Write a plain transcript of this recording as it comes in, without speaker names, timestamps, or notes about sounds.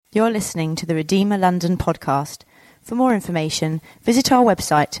You're listening to the Redeemer London podcast. For more information, visit our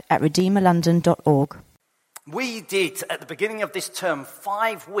website at redeemerlondon.org. We did, at the beginning of this term,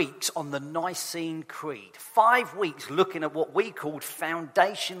 5 weeks on the Nicene Creed. 5 weeks looking at what we called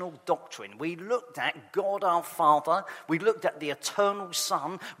foundational doctrine. We looked at God our Father. We looked at the eternal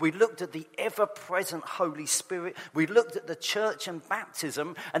Son. We looked at the ever-present Holy Spirit. We looked at the church and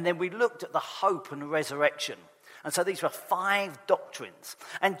baptism. And then we looked at the hope and resurrection. And so these were 5 doctrines.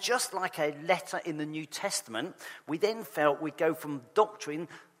 And just like a letter in the New Testament, we then felt we'd go from doctrine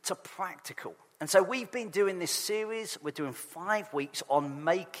to practical. And so we've been doing this series. We're doing 5 weeks on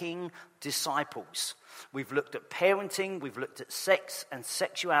making disciples. We've looked at parenting. We've looked at sex and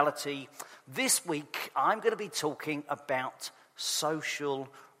sexuality. This week, I'm going to be talking about social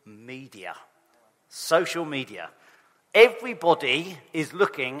media. Social media. Everybody is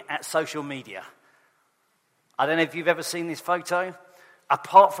looking at social media. I don't know if you've ever seen this photo.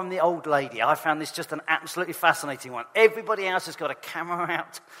 Apart from the old lady, I found this just an absolutely fascinating one. Everybody else has got a camera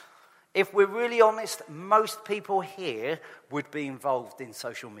out. If we're really honest, most people here would be involved in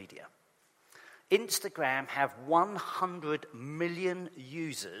social media. Instagram have 100 million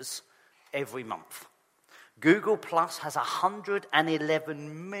users every month. Google Plus has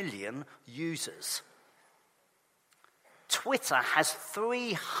 111 million users. Twitter has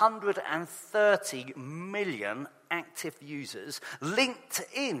 330 million active users.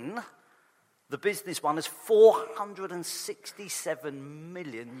 LinkedIn, the business one, has 467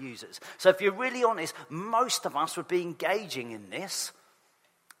 million users. So if you're really honest, most of us would be engaging in this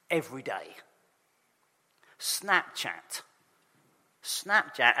every day. Snapchat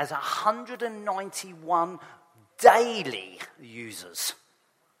has 191 daily users.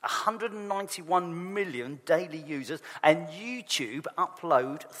 191 million daily users, and YouTube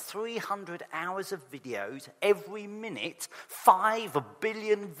upload 300 hours of videos every minute. 5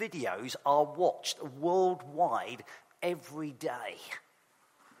 billion videos are watched worldwide every day.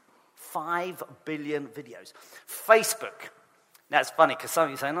 5 billion videos. Facebook. That's funny because some of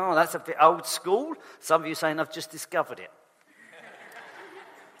you are saying, oh, that's a bit old school. Some of you are saying, I've just discovered it.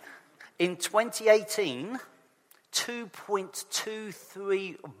 In 2018,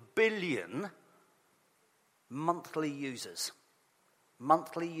 2.23 billion monthly users.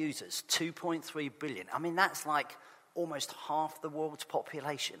 Monthly users, 2.3 billion. I mean, that's like almost half the world's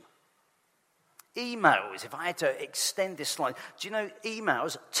population. Emails, if I had to extend this slide, do you know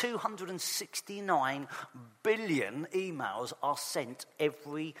emails, 269 billion emails are sent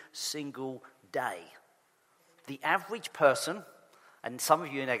every single day. The average person, and some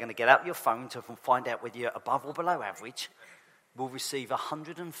of you are going to get out your phone to find out whether you're above or below average, will receive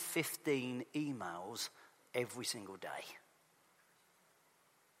 115 emails every single day.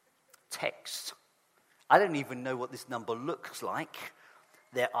 Texts. I don't even know what this number looks like.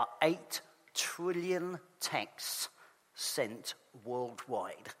 There are 8 trillion texts sent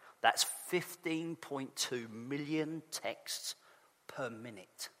worldwide. That's 15.2 million texts per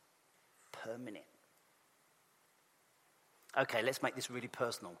minute. Per minute. Okay, let's make this really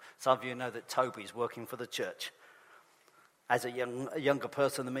personal. Some of you know that Toby is working for the church. As a younger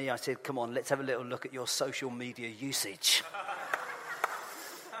person than me, I said, come on, let's have a little look at your social media usage.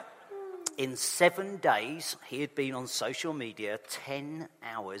 In 7 days, he had been on social media 10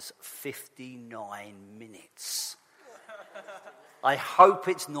 hours, 59 minutes. I hope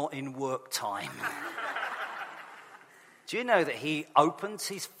it's not in work time. Do you know that he opens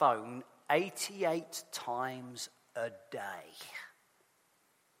his phone 88 times a day?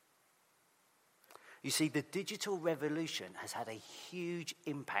 You see, the digital revolution has had a huge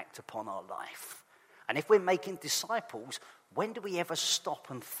impact upon our life. And if we're making disciples, when do we ever stop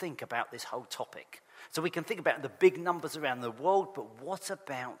and think about this whole topic? So we can think about the big numbers around the world, but what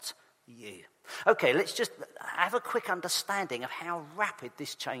about you? Okay, let's just have a quick understanding of how rapid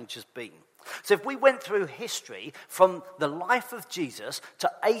this change has been. So if we went through history from the life of Jesus to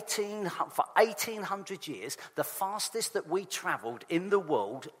 1800 years, the fastest that we traveled in the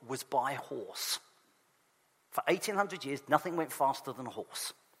world was by horse. For 1800 years, nothing went faster than a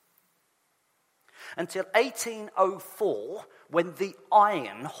horse. Until 1804, when the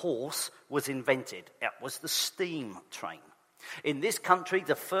iron horse was invented. It was the steam train. In this country,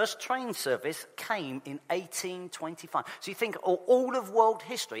 the first train service came in 1825. So you think all of world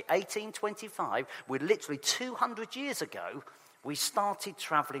history, 1825, we're literally 200 years ago, we started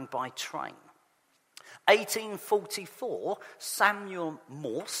travelling by train. 1844, Samuel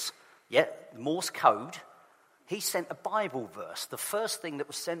Morse, Morse code, he sent a Bible verse. The first thing that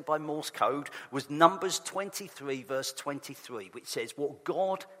was sent by Morse code was Numbers 23, verse 23, which says, what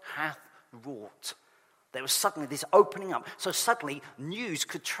God hath wrought, There was suddenly this opening up. So suddenly news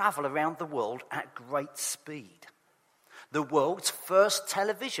could travel around the world at great speed. The world's first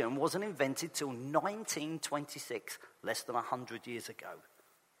television wasn't invented till 1926, less than 100 years ago.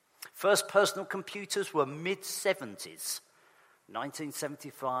 First personal computers were mid-70s,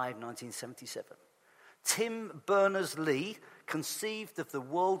 1975, 1977. Tim Berners-Lee conceived of the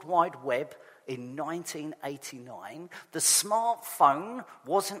World Wide Web in 1989. The smartphone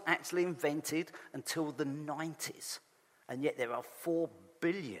wasn't actually invented until the 90s. And yet there are 4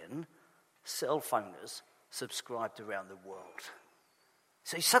 billion cell phoners subscribed around the world.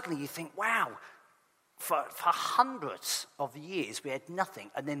 So suddenly you think, wow, for hundreds of years we had nothing.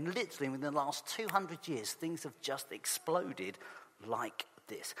 And then literally within the last 200 years, things have just exploded like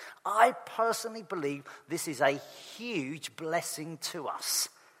this. I personally believe this is a huge blessing to us.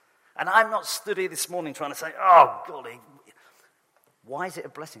 And I'm not stood here this morning trying to say, oh, golly, why is it a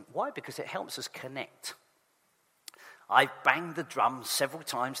blessing? Why? Because it helps us connect. I've banged the drum several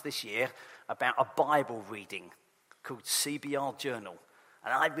times this year about a Bible reading called CBR Journal.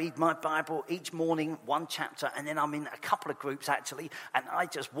 And I read my Bible each morning, one chapter, and then I'm in a couple of groups actually, and I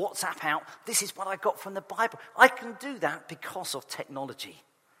just WhatsApp out, this is what I got from the Bible. I can do that because of technology.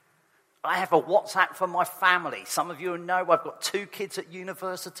 I have a WhatsApp for my family. Some of you know I've got 2 kids at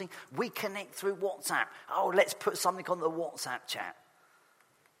university. We connect through WhatsApp. Oh, let's put something on the WhatsApp chat.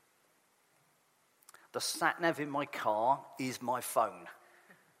 The sat-nav in my car is my phone.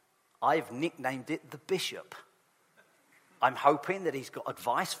 I've nicknamed it the Bishop. I'm hoping that he's got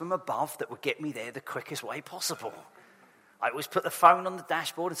advice from above that will get me there the quickest way possible. I always put the phone on the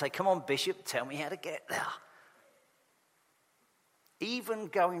dashboard and say, come on, Bishop, tell me how to get there. Even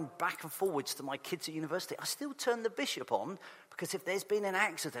going back and forwards to my kids at university, I still turn the Bishop on because if there's been an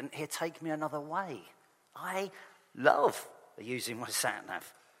accident, he'll take me another way. I love using my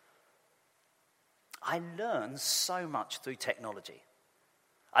sat-nav. I learn so much through technology.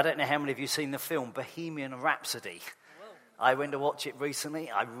 I don't know how many of you have seen the film Bohemian Rhapsody. I went to watch it recently.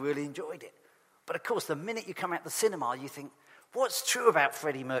 I really enjoyed it. But of course, the minute you come out the cinema, you think, what's true about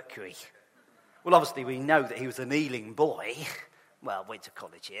Freddie Mercury? Well, obviously, we know that he was an Ealing boy. Well, went to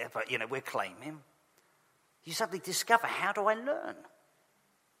college here, but, we're claiming. You suddenly discover, how do I learn?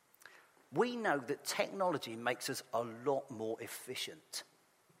 We know that technology makes us a lot more efficient.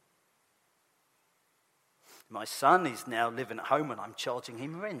 My son is now living at home and I'm charging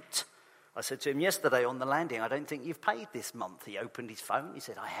him rent. I said to him yesterday on the landing, I don't think you've paid this month. He opened his phone. He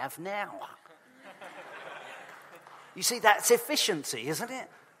said, I have now. You see, that's efficiency, isn't it?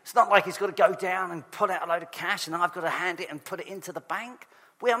 It's not like he's got to go down and pull out a load of cash and I've got to hand it and put it into the bank.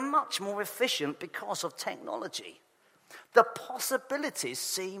 We are much more efficient because of technology. The possibilities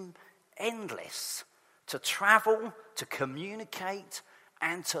seem endless to travel, to communicate,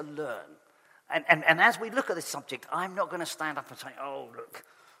 and to learn. And as we look at this subject, I'm not going to stand up and say, oh, look,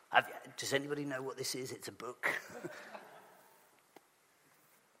 does anybody know what this is? It's a book.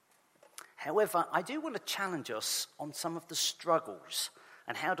 However, I do want to challenge us on some of the struggles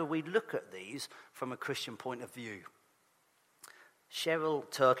and how do we look at these from a Christian point of view. Cheryl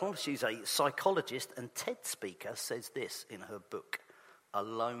Turtle, she's a psychologist and TED speaker, says this in her book,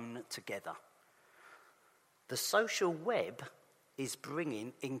 Alone Together. The social web is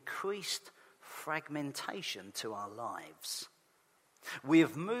bringing increased fragmentation to our lives. We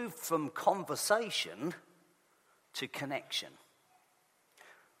have moved from conversation to connection,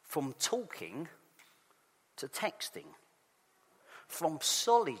 from talking to texting, from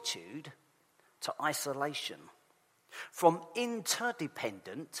solitude to isolation, from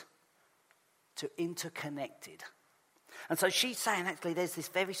interdependent to interconnected. And so she's saying actually there's this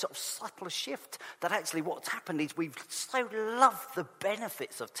very sort of subtle shift that actually what's happened is we've so loved the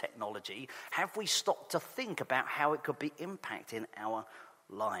benefits of technology, have we stopped to think about how it could be impacting our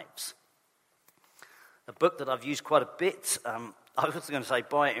lives? A book that I've used quite a bit, I was going to say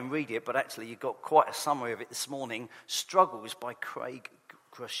buy it and read it, but actually you got quite a summary of it this morning, Struggles by Craig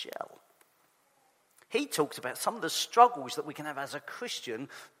Groeschel. He talks about some of the struggles that we can have as a Christian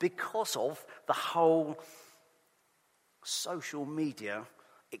because of the whole social media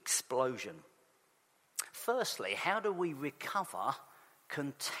explosion. Firstly, how do we recover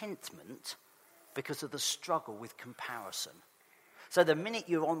contentment because of the struggle with comparison? So the minute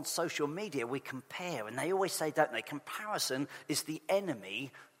you're on social media, we compare. And they always say, don't they, comparison is the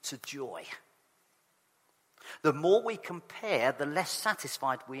enemy to joy. The more we compare, the less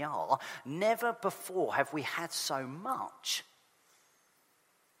satisfied we are. Never before have we had so much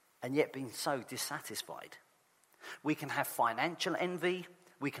and yet been so dissatisfied. We can have financial envy,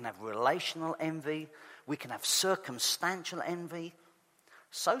 we can have relational envy, we can have circumstantial envy.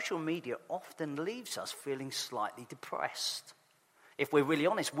 social media often leaves us feeling slightly depressed. If we're really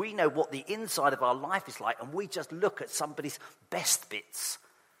honest, we know what the inside of our life is like, and we just look at somebody's best bits.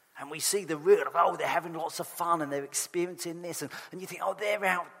 And we see the real of, oh, they're having lots of fun and they're experiencing this. And you think, oh, they're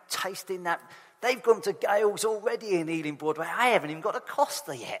out tasting that. They've gone to Gales already in Ealing Broadway. I haven't even got a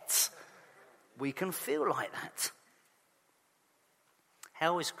Costa yet. We can feel like that.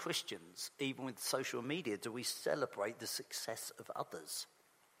 How, as Christians, even with social media, do we celebrate the success of others?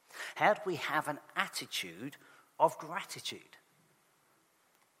 How do we have an attitude of gratitude?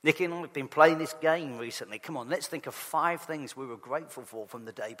 Nikki and I have been playing this game recently. Come on, let's think of 5 things we were grateful for from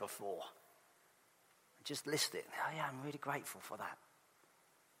the day before. Just list it. Oh yeah, I'm really grateful for that.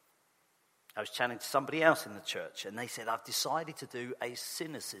 I was chatting to somebody else in the church, and they said, I've decided to do a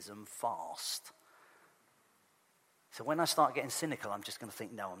cynicism fast. So when I start getting cynical, I'm just going to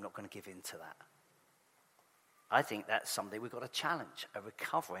think, no, I'm not going to give in to that. I think that's something we've got to challenge, a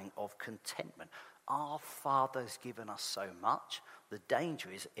recovering of contentment. Our Father's given us so much. The danger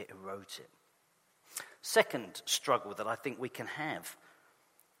is it erodes it. Second struggle that I think we can have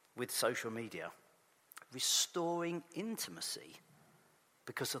with social media, restoring intimacy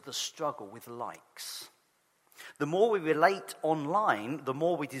because of the struggle with likes. The more we relate online, the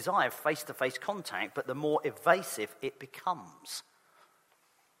more we desire face-to-face contact, but the more evasive it becomes.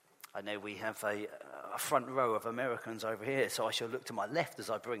 I know we have a front row of Americans over here, so I shall look to my left as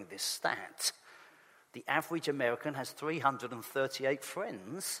I bring this stat. The average American has 338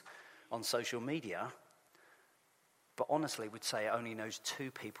 friends on social media, but honestly would say it only knows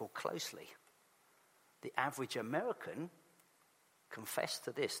 2 people closely. The average American confessed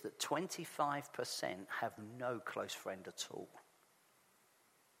to this, that 25% have no close friend at all.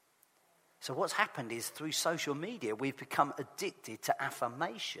 So what's happened is through social media, we've become addicted to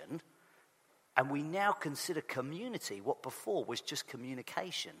affirmation, and we now consider community what before was just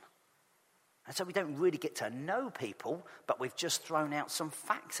communication. And so we don't really get to know people, but we've just thrown out some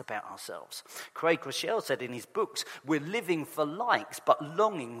facts about ourselves. Craig Rochelle said in his books, we're living for likes, but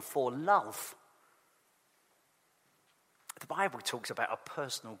longing for love. The Bible talks about a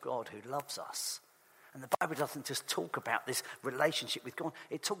personal God who loves us. And the Bible doesn't just talk about this relationship with God.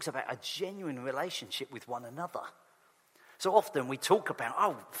 It talks about a genuine relationship with one another. So often we talk about,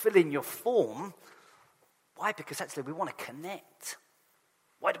 oh, fill in your form. Why? Because actually we want to connect.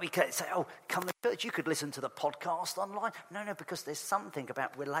 Why do we say, oh, come to church, you could listen to the podcast online? No, because there's something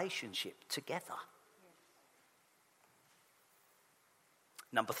about relationship together.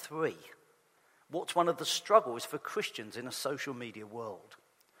 Number 3, what's one of the struggles for Christians in a social media world?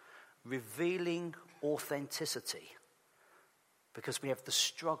 Revealing authenticity. Because we have the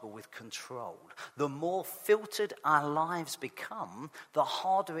struggle with control. The more filtered our lives become, the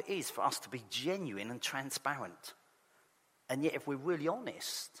harder it is for us to be genuine and transparent. And yet, if we're really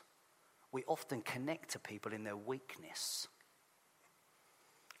honest, we often connect to people in their weakness.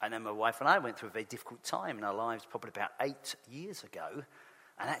 I know my wife and I went through a very difficult time in our lives probably about 8 years ago.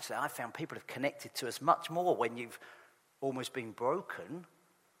 And actually, I found people have connected to us much more when you've almost been broken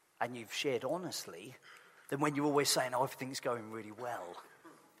and you've shared honestly than when you're always saying, oh, everything's going really well.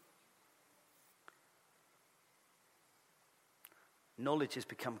 Knowledge has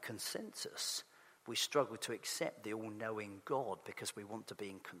become consensus. We struggle to accept the all-knowing God because we want to be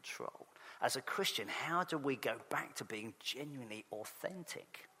in control. As a Christian, how do we go back to being genuinely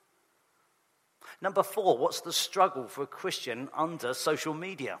authentic? Number 4, what's the struggle for a Christian under social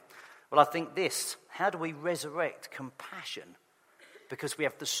media? Well, I think this. How do we resurrect compassion? Because we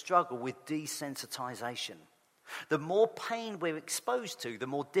have the struggle with desensitization. The more pain we're exposed to, the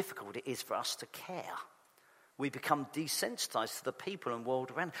more difficult it is for us to care. We become desensitized to the people and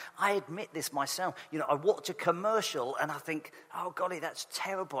world around. I admit this myself. I watch a commercial and I think, oh, golly, that's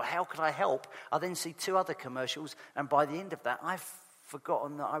terrible. How could I help? I then see 2 other commercials, and by the end of that, I've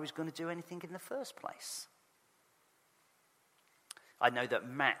forgotten that I was going to do anything in the first place. I know that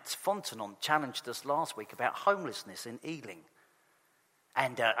Matt Fontenon challenged us last week about homelessness in Ealing.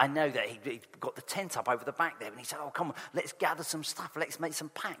 And I know that he got the tent up over the back there, and he said, oh, come on, let's gather some stuff, let's make some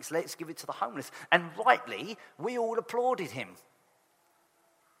packs, let's give it to the homeless. And rightly, we all applauded him.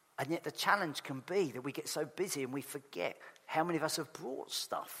 And yet the challenge can be that we get so busy and we forget how many of us have brought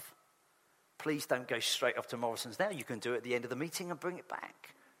stuff. Please don't go straight off to Morrison's now. You can do it at the end of the meeting and bring it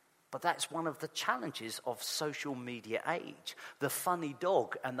back. But that's one of the challenges of social media age. The funny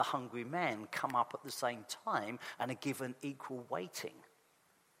dog and the hungry man come up at the same time and are given equal weighting.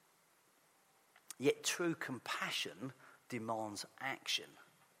 Yet true compassion demands action.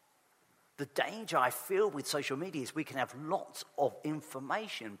 The danger I feel with social media is we can have lots of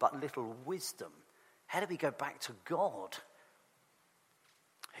information but little wisdom. How do we go back to God?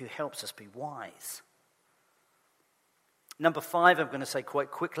 who helps us be wise. Number 5, I'm going to say quite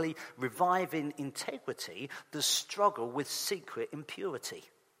quickly, reviving integrity, the struggle with secret impurity.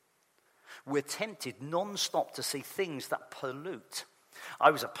 We're tempted non-stop to see things that pollute.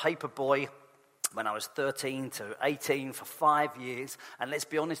 I was a paper boy when I was 13 to 18 for 5 years. And let's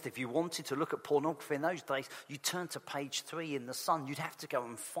be honest, if you wanted to look at pornography in those days, you turned to page 3 in the Sun. You'd have to go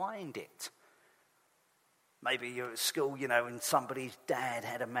and find it. Maybe you're at school, and somebody's dad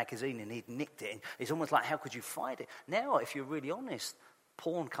had a magazine and he'd nicked it. And it's almost like, how could you find it? Now, if you're really honest,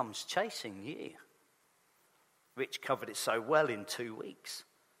 porn comes chasing you. Rich covered it so well in 2 weeks.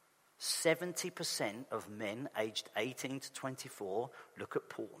 70% of men aged 18 to 24 look at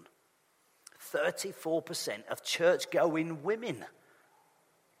porn. 34% of church-going women.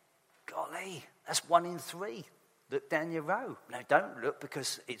 Golly, that's 1 in 3. Look down your row. No, don't look,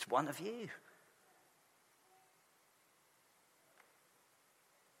 because it's one of you.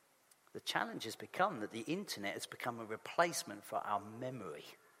 The challenge has become that the internet has become a replacement for our memory.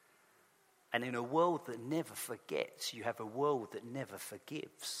 And in a world that never forgets, you have a world that never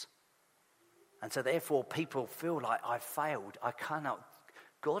forgives. And so therefore people feel like, I failed, I cannot.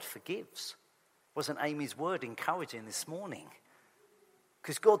 God forgives. Wasn't Amy's word encouraging this morning?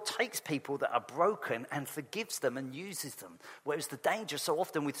 Because God takes people that are broken and forgives them and uses them. Whereas the danger so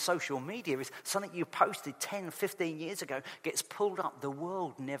often with social media is something you posted 10, 15 years ago gets pulled up. The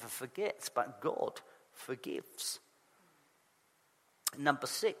world never forgets, but God forgives. Number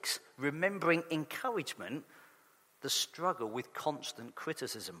 6, remembering encouragement, the struggle with constant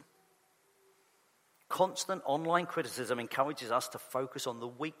criticism. Constant online criticism encourages us to focus on the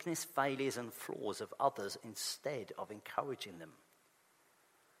weakness, failures, and flaws of others instead of encouraging them.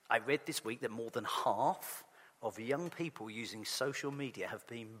 I read this week that more than half of young people using social media have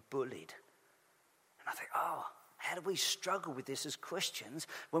been bullied. And I think, how do we struggle with this as Christians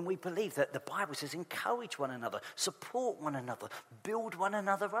when we believe that the Bible says encourage one another, support one another, build one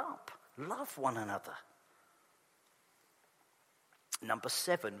another up, love one another? Number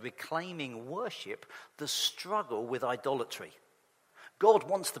 7, reclaiming worship, the struggle with idolatry. God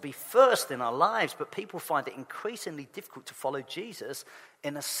wants to be first in our lives, but people find it increasingly difficult to follow Jesus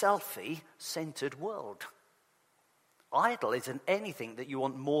in a selfie-centered world. Idol isn't anything that you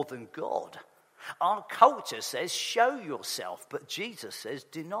want more than God. Our culture says show yourself, but Jesus says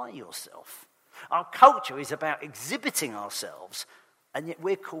deny yourself. Our culture is about exhibiting ourselves, and yet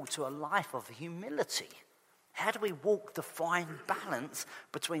we're called to a life of humility. How do we walk the fine balance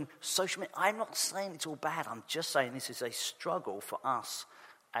between social media? I'm not saying it's all bad. I'm just saying this is a struggle for us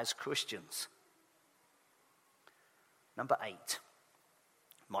as Christians. Number 8,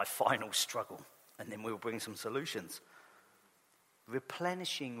 my final struggle, and then we'll bring some solutions.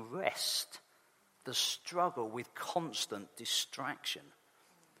 Replenishing rest, the struggle with constant distraction.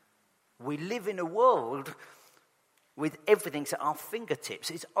 We live in a world with everything at our fingertips.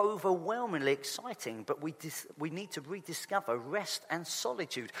 It's overwhelmingly exciting, but we need to rediscover rest and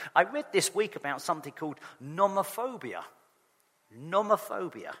solitude. I read this week about something called nomophobia.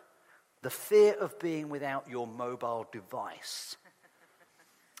 Nomophobia, the fear of being without your mobile device.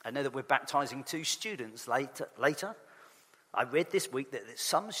 I know that we're baptizing 2 students later. I read this week that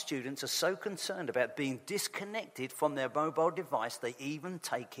some students are so concerned about being disconnected from their mobile device, they even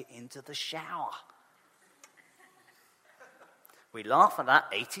take it into the shower. We laugh at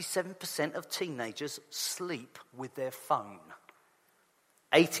that. 87% of teenagers sleep with their phone.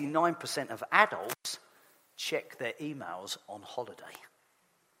 89% of adults check their emails on holiday.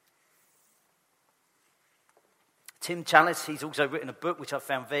 Tim Challies, he's also written a book which I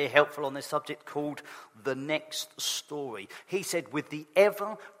found very helpful on this subject called The Next Story. He said, with the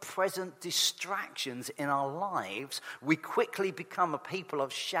ever-present distractions in our lives, we quickly become a people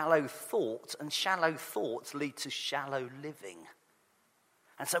of shallow thoughts, and shallow thoughts lead to shallow living.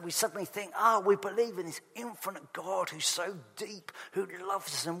 And so we suddenly think, we believe in this infinite God who's so deep, who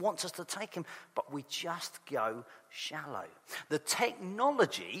loves us and wants us to take him, but we just go shallow. The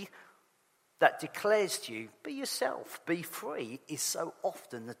technology that declares to you, be yourself, be free, is so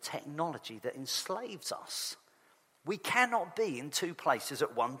often the technology that enslaves us. We cannot be in 2 places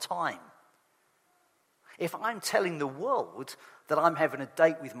at one time. If I'm telling the world that I'm having a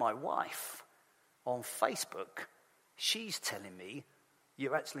date with my wife on Facebook, she's telling me,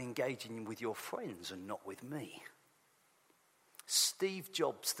 you're actually engaging with your friends and not with me. Steve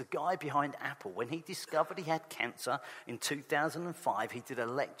Jobs, the guy behind Apple, when he discovered he had cancer in 2005, he did a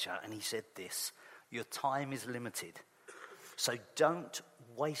lecture and he said this: your time is limited, so don't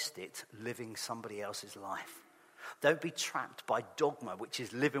waste it living somebody else's life. Don't be trapped by dogma, which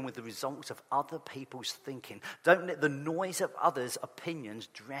is living with the results of other people's thinking. Don't let the noise of others' opinions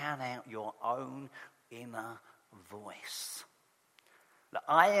drown out your own inner voice. Now,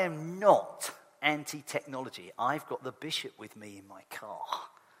 I am not anti-technology. I've got the bishop with me in my car.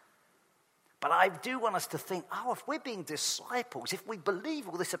 But I do want us to think, if we're being disciples, if we believe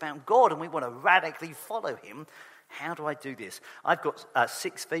all this about God and we want to radically follow him, how do I do this? I've got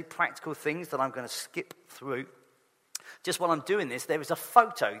 6 very practical things that I'm going to skip through. Just while I'm doing this, there is a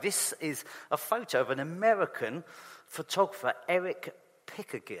photo. This is a photo of an American photographer, Eric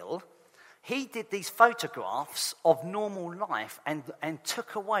Pickergill. He did these photographs of normal life and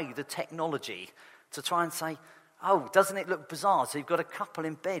took away the technology to try and say, doesn't it look bizarre? So you've got a couple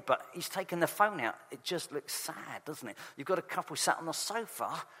in bed, but he's taken the phone out. It just looks sad, doesn't it? You've got a couple sat on the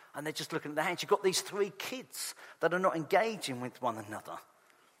sofa, and they're just looking at their hands. You've got these 3 kids that are not engaging with one another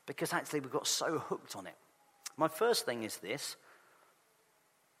because actually we've got so hooked on it. My first thing is this.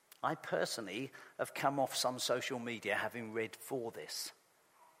 I personally have come off some social media having read for this.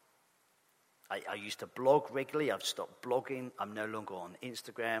 I used to blog regularly. I've stopped blogging. I'm no longer on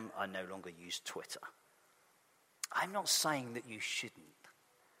Instagram. I no longer use Twitter. I'm not saying that you shouldn't,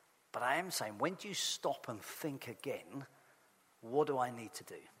 but I am saying, when do you stop and think again, what do I need to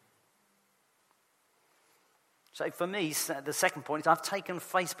do? So for me, the second point is I've taken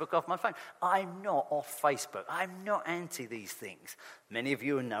Facebook off my phone. I'm not off Facebook. I'm not anti these things. Many of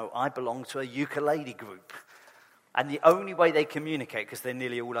you know I belong to a ukulele group. And the only way they communicate, because they're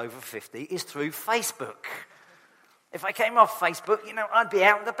nearly all over 50, is through Facebook. If I came off Facebook, I'd be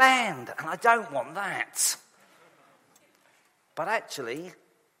out of the band, and I don't want that. But actually,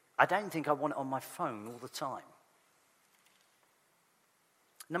 I don't think I want it on my phone all the time.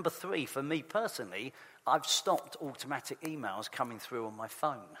 Number 3, for me personally, I've stopped automatic emails coming through on my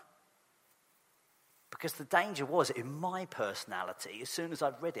phone. Because the danger was, in my personality, as soon as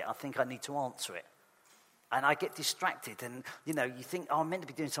I've read it, I think I need to answer it. And I get distracted, and, you think, I'm meant to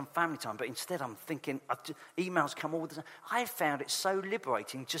be doing some family time, but instead I'm thinking, emails come all the time. I found it so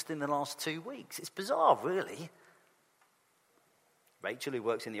liberating just in the last 2 weeks. It's bizarre, really. Rachel, who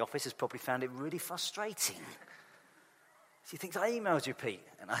works in the office, has probably found it really frustrating. She thinks, I emailed you, Pete.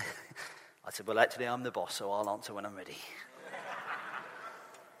 And I said, well, actually, I'm the boss, so I'll answer when I'm ready.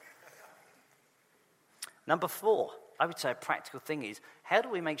 Number 4, I would say a practical thing is, how do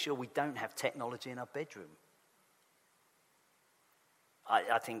we make sure we don't have technology in our bedroom?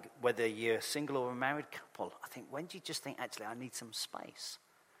 I think whether you're single or a married couple, I think, when do you just think, actually, I need some space?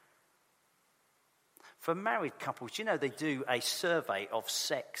 For married couples, they do a survey of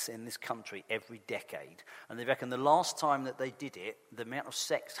sex in this country every decade. And they reckon the last time that they did it, the amount of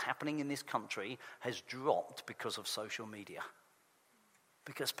sex happening in this country has dropped because of social media.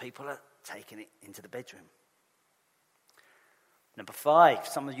 Because people are taking it into the bedroom. Number 5,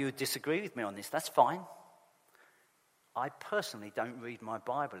 some of you disagree with me on this. That's fine. I personally don't read my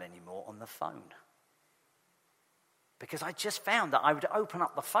Bible anymore on the phone. Because I just found that I would open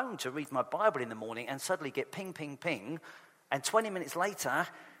up the phone to read my Bible in the morning and suddenly get ping, ping, ping. And 20 minutes later,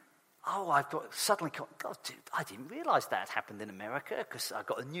 God, dude, I didn't realize that had happened in America because I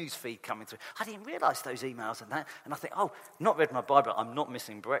got a news feed coming through. I didn't realize those emails and that. And I think, not read my Bible, I'm not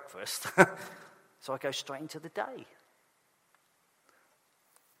missing breakfast. So I go straight into the day.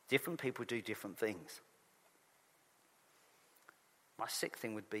 Different people do different things. My 6th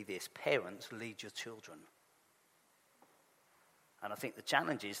thing would be this: parents, lead your children. And I think the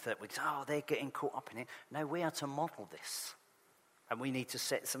challenge is that they're getting caught up in it. No, we are to model this. And we need to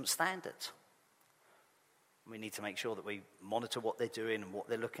set some standards. We need to make sure that we monitor what they're doing and what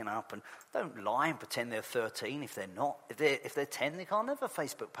they're looking up. And don't lie and pretend they're 13 if they're not. If they're 10, they can't have a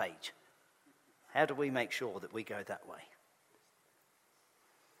Facebook page. How do we make sure that we go that way?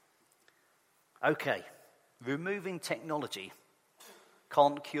 Okay, removing technology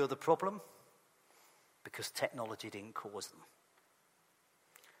can't cure the problem because technology didn't cause them.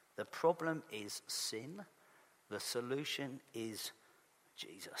 The problem is sin. The solution is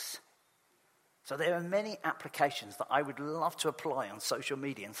Jesus. So there are many applications that I would love to apply on social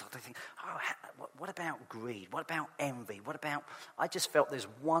media. And so I think, what about greed? What about envy? I just felt there's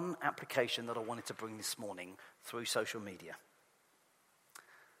one application that I wanted to bring this morning through social media.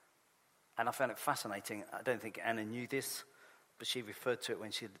 And I found it fascinating. I don't think Anna knew this, but she referred to it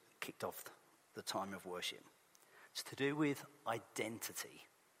when she had kicked off the time of worship. It's to do with identity.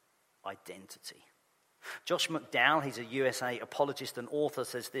 Identity. Josh McDowell, he's a USA apologist and author,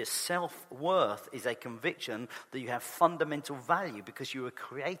 says this: self-worth is a conviction that you have fundamental value because you were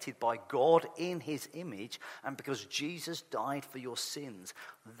created by God in his image and because Jesus died for your sins.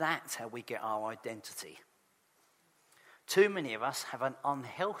 That's how we get our identity. Too many of us have an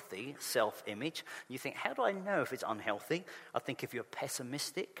unhealthy self-image. You think, how do I know if it's unhealthy? I think if you're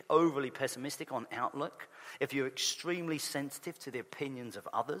pessimistic, overly pessimistic on outlook, if you're extremely sensitive to the opinions of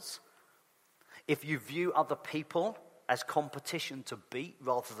others, if you view other people as competition to beat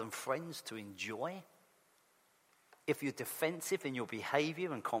rather than friends to enjoy, if you're defensive in your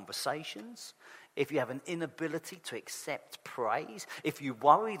behavior and conversations, if you have an inability to accept praise, if you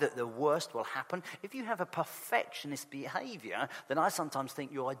worry that the worst will happen, if you have a perfectionist behavior, then I sometimes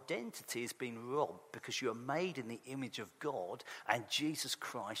think your identity has been robbed because you are made in the image of God and Jesus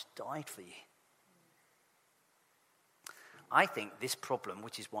Christ died for you. I think this problem,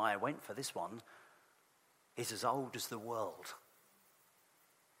 which is why I went for this one, is as old as the world.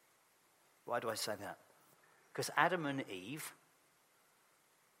 Why do I say that? Because Adam and Eve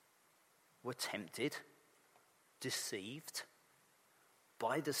were tempted, deceived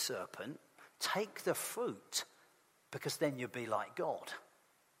by the serpent. Take the fruit, because then you'll be like God.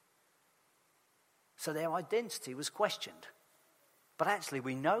 So their identity was questioned. But actually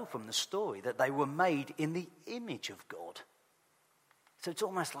we know from the story that they were made in the image of God. So it's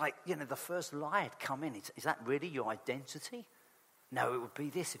almost like, the first lie had come in. Is that really your identity? No, it would be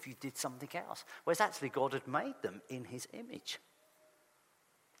this if you did something else. Whereas actually God had made them in his image.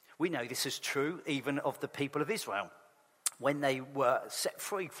 We know this is true even of the people of Israel. When they were set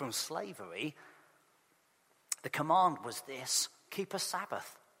free from slavery, the command was this: keep a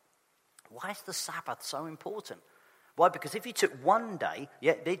Sabbath. Why is the Sabbath so important? Why? Because if you took one day,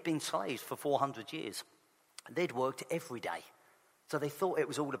 they'd been slaves for 400 years. They'd worked every day. So they thought it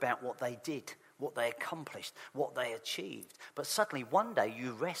was all about what they did, what they accomplished, what they achieved. But suddenly one day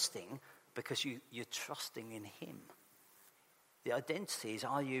you're resting because you're trusting in him. The identity is,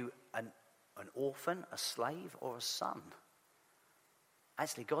 are you an orphan, a slave, or a son?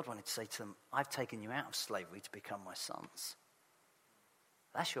 Actually, God wanted to say to them, I've taken you out of slavery to become my sons.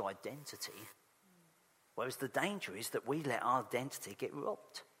 That's your identity. Whereas the danger is that we let our identity get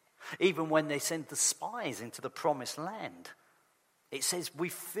robbed. Even when they send the spies into the promised land, it says we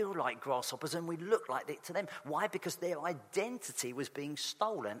feel like grasshoppers and we look like it to them. Why? Because their identity was being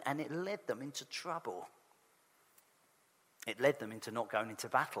stolen and it led them into trouble. It led them into not going into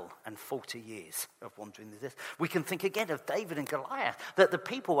battle and 40 years of wandering the desert. We can think again of David and Goliath, that the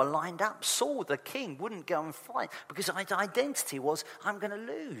people were lined up. Saul, the king, wouldn't go and fight because his identity was, I'm going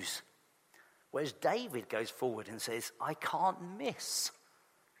to lose. Whereas David goes forward and says, I can't miss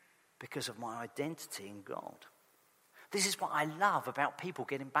because of my identity in God. This is what I love about people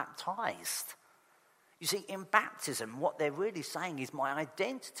getting baptized. You see, in baptism, what they're really saying is my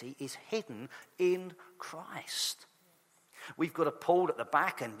identity is hidden in Christ. We've got a pool at the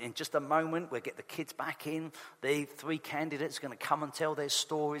back, and in just a moment, we'll get the kids back in. The 3 candidates are going to come and tell their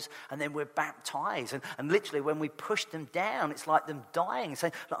stories, and then we're baptized. And literally, when we push them down, it's like them dying,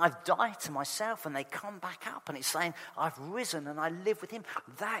 saying, look, I've died to myself, and they come back up, and it's saying, I've risen, and I live with him.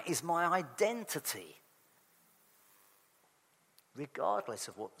 That is my identity. Regardless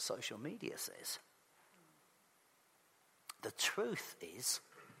of what social media says. The truth is,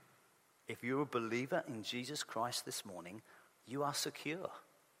 if you're a believer in Jesus Christ this morning, you are secure.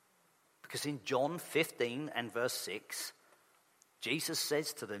 Because in John 15 and verse 6, Jesus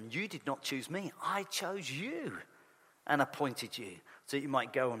says to them, you did not choose me, I chose you and appointed you so that you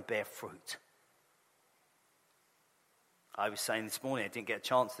might go and bear fruit. I was saying this morning, I didn't get a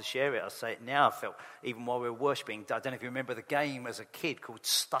chance to share it. I'll say it now. I felt, even while we were worshiping, I don't know if you remember the game as a kid called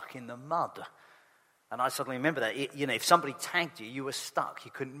Stuck in the Mud. And I suddenly remember that, if somebody tagged you, you were stuck,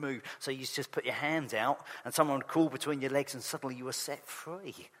 you couldn't move. So you just put your hands out and someone would crawl between your legs and suddenly you were set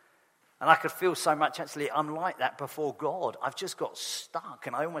free. And I could feel so much actually unlike that before God. I've just got stuck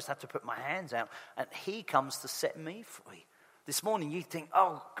and I almost have to put my hands out and he comes to set me free. This morning you think,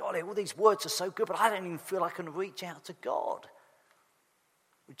 oh God, all these words are so good, but I don't even feel I can reach out to God.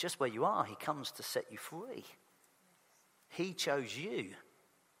 Just where you are, he comes to set you free. He chose you.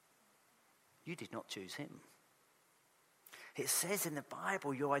 You did not choose him. It says in the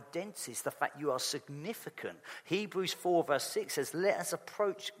Bible, your identity is the fact you are significant. Hebrews 4 verse 6 says, let us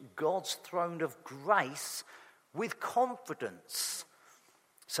approach God's throne of grace with confidence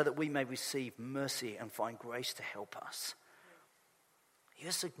so that we may receive mercy and find grace to help us.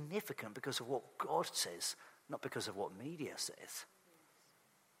 You're significant because of what God says, not because of what media says.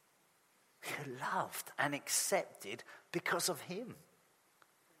 You're loved and accepted because of him.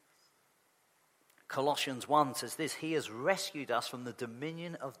 Colossians 1 says this, he has rescued us from the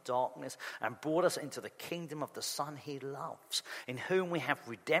dominion of darkness and brought us into the kingdom of the Son he loves, in whom we have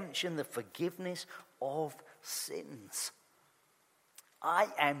redemption, the forgiveness of sins. I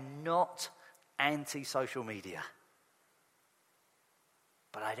am not anti-social media.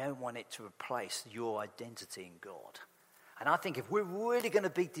 but I don't want it to replace your identity in God. And I think if we're really going to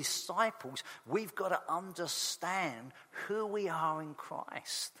be disciples, we've got to understand who we are in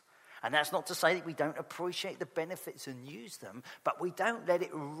Christ. And that's not to say that we don't appreciate the benefits and use them, but we don't let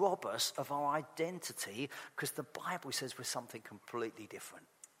it rob us of our identity, because the Bible says we're something completely different.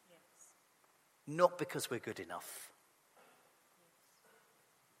 Yes. Not because we're good enough.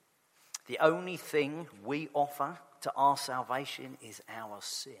 Yes. The only thing we offer to our salvation is our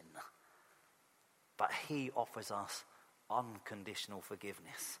sin. But he offers us unconditional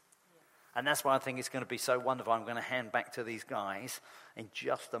forgiveness. And that's why I think it's going to be so wonderful. I'm going to hand back to these guys in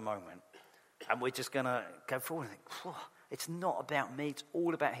just a moment. And we're just going to go forward and think, it's not about me, it's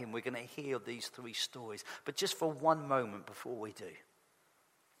all about him. We're going to hear these 3 stories. But just for one moment before we do,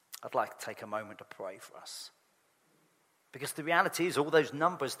 I'd like to take a moment to pray for us. Because the reality is, all those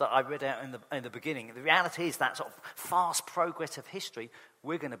numbers that I read out in the beginning, the reality is that sort of fast progress of history,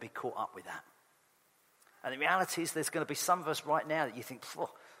 we're going to be caught up with that. And the reality is there's going to be some of us right now that you think,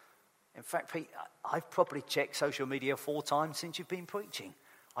 in fact, Pete, I've probably checked social media 4 times since you've been preaching.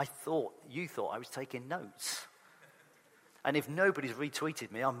 You thought I was taking notes. And if nobody's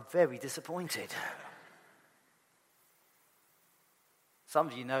retweeted me, I'm very disappointed. Some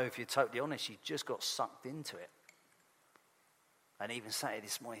of you know, if you're totally honest, you just got sucked into it. And even Saturday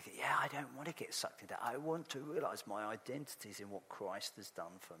this morning, you think, I don't want to get sucked into that. I want to realize my identity is in what Christ has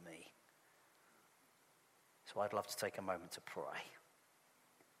done for me. So I'd love to take a moment to pray.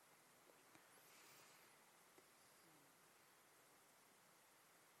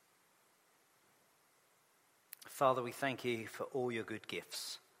 Father, we thank you for all your good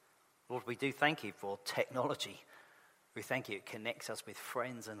gifts. Lord, we do thank you for technology. We thank you it connects us with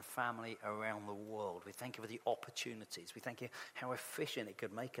friends and family around the world. We thank you for the opportunities. We thank you how efficient it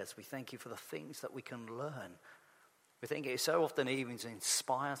could make us. We thank you for the things that we can learn. We thank you so often even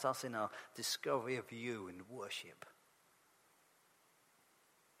inspires us in our discovery of you and worship.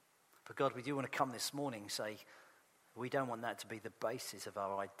 But God, we do want to come this morning and say, we don't want that to be the basis of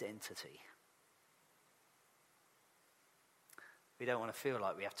our identity. We don't want to feel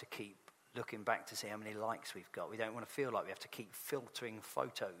like we have to keep looking back to see how many likes we've got. We don't want to feel like we have to keep filtering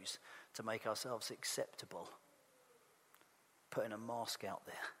photos to make ourselves acceptable. Putting a mask out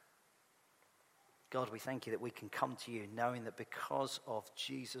there. God, we thank you that we can come to you knowing that because of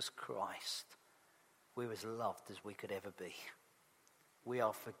Jesus Christ, we're as loved as we could ever be. We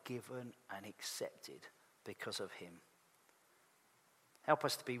are forgiven and accepted because of him. Help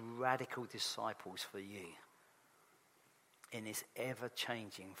us to be radical disciples for you in this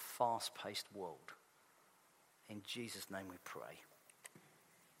ever-changing, fast-paced world. In Jesus' name we pray.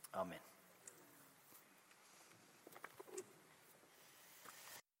 Amen.